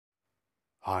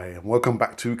Hi and welcome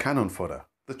back to Cannon Fodder,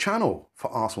 the channel for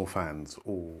Arsenal fans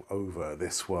all over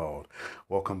this world.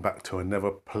 Welcome back to another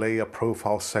player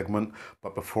profile segment,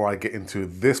 but before I get into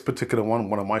this particular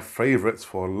one of my favourites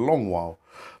for a long while,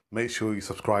 make sure you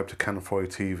subscribe to Cannon Fodder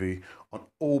TV on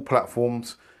all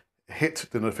platforms. Hit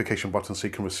the notification button so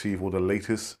you can receive all the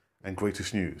latest and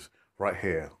greatest news right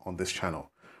here on this channel.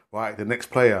 Right, the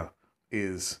next player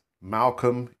is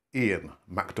Malcolm Ian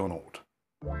MacDonald.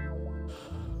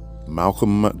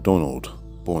 Malcolm MacDonald,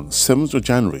 born 7th of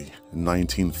January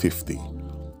 1950,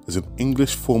 is an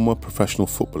English former professional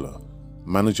footballer,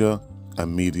 manager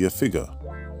and media figure.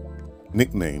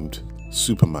 Nicknamed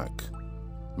Super Mac,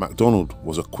 MacDonald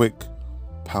was a quick,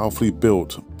 powerfully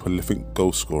built, prolific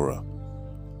goal scorer.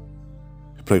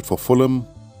 He played for Fulham,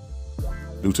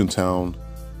 Luton Town,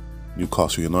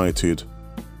 Newcastle United,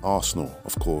 Arsenal,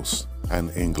 of course,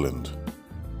 and England.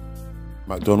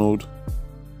 MacDonald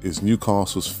is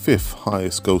Newcastle's 5th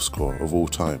highest goal scorer of all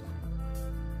time.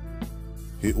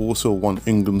 He also won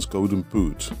England's Golden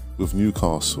Boot with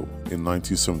Newcastle in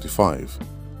 1975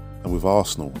 and with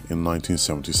Arsenal in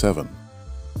 1977.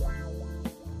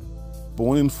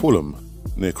 Born in Fulham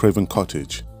near Craven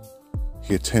Cottage,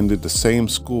 he attended the same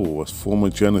school as former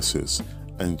Genesis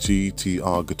and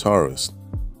GTR guitarist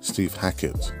Steve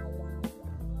Hackett.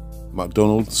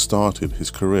 MacDonald started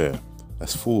his career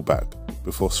as fullback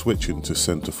before switching to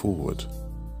centre forward.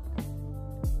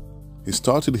 He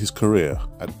started his career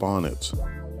at Barnet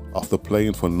after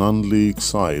playing for non-league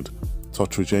side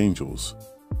Totteridge Angels.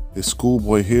 His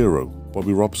schoolboy hero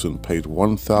Bobby Robson paid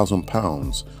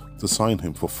 £1,000 to sign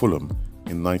him for Fulham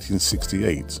in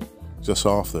 1968, just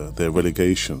after their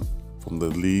relegation from the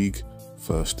League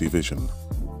First Division.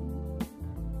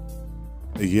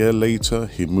 A year later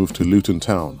he moved to Luton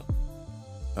Town.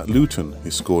 At Luton, he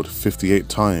scored 58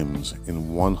 times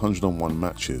in 101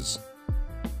 matches.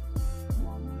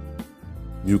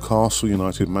 Newcastle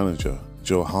United manager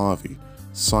Joe Harvey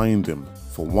signed him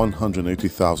for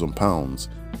 £180,000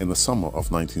 in the summer of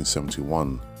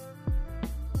 1971.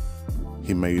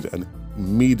 He made an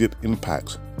immediate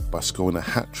impact by scoring a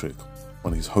hat-trick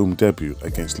on his home debut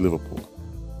against Liverpool.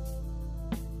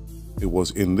 It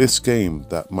was in this game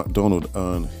that MacDonald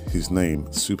earned his name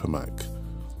Super Mac,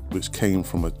 which came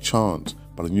from a chant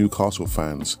by the Newcastle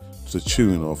fans to the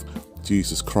tune of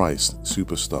Jesus Christ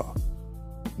Superstar,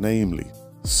 namely,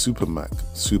 Super Mac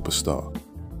Superstar,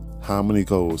 how many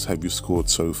goals have you scored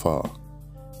so far?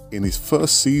 In his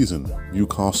first season,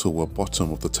 Newcastle were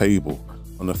bottom of the table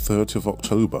on the 30th of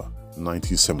October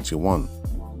 1971,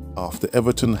 after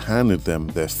Everton handed them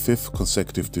their 5th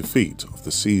consecutive defeat of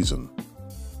the season.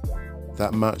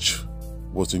 That match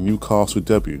was the Newcastle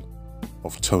debut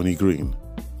of Tony Green,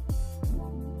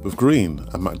 with Green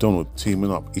and MacDonald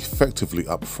teaming up effectively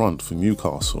up front for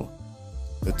Newcastle.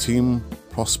 The team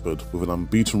prospered with an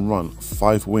unbeaten run of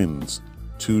 5 wins,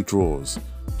 2 draws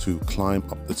to climb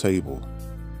up the table.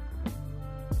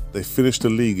 They finished the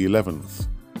league 11th,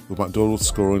 with MacDonald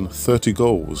scoring 30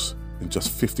 goals in just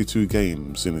 52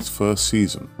 games in his first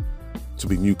season to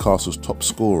be Newcastle's top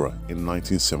scorer in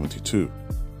 1972.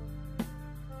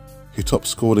 He top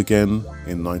scored again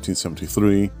in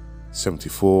 1973,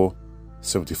 74,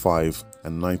 75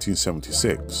 and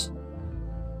 1976.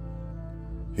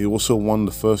 He also won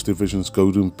the First Division's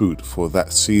Golden Boot for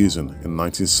that season in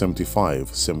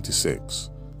 1975-76.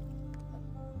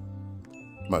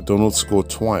 MacDonald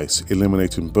scored twice,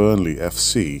 eliminating Burnley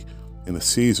FC in the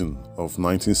season of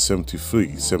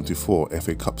 1973-74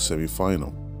 FA Cup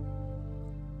semi-final.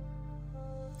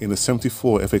 In the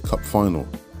 74 FA Cup final,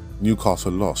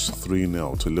 Newcastle lost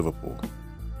 3-0 to Liverpool.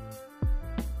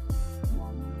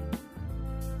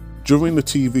 During the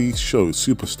TV show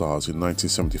Superstars in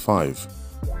 1975,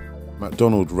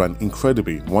 MacDonald ran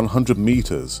incredibly 100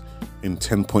 metres in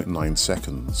 10.9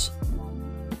 seconds.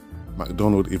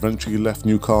 MacDonald eventually left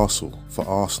Newcastle for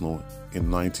Arsenal in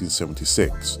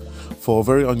 1976 for a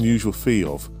very unusual fee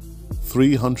of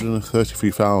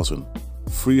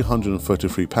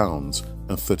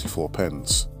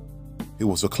 £333,333.34. He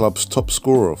was the club's top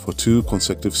scorer for 2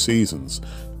 consecutive seasons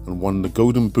and won the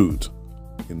Golden Boot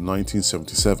in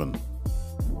 1977.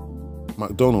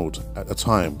 MacDonald, at the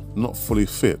time not fully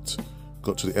fit,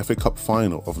 got to the FA Cup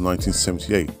final of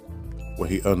 1978, where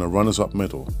he earned a runners-up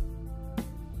medal.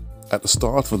 At the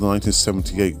start of the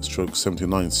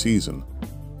 1978-79 season,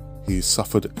 he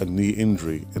suffered a knee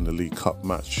injury in the League Cup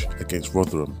match against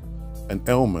Rotherham, an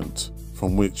ailment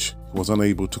from which he was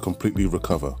unable to completely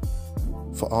recover.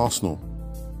 For Arsenal,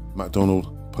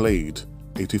 MacDonald played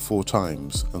 84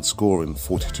 times and scoring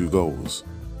 42 goals.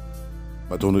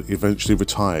 MacDonald eventually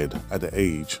retired at the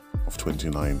age of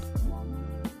 29.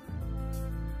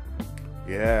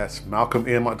 Yes, Malcolm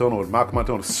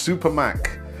MacDonald, Super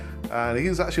Mac. And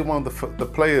he's actually one of the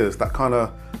players that kind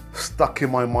of stuck in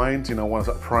my mind, you know, when I was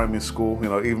at primary school, you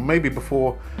know, even maybe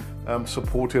before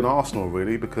supporting Arsenal,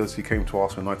 really, because he came to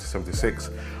Arsenal in 1976.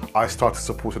 I started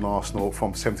supporting Arsenal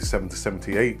from 77 to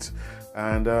 78.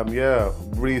 And yeah,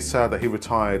 really sad that he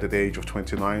retired at the age of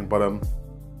 29. But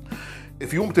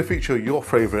if you want me to feature your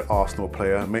favourite Arsenal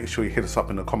player, make sure you hit us up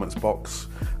in the comments box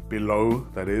below,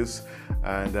 that is,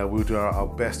 and we'll do our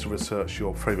best to research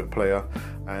your favourite player,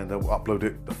 and we'll upload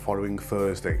it the following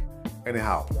Thursday.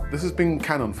 Anyhow, this has been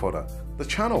Cannon Fodder, the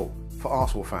channel for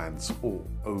Arsenal fans all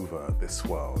over this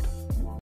world.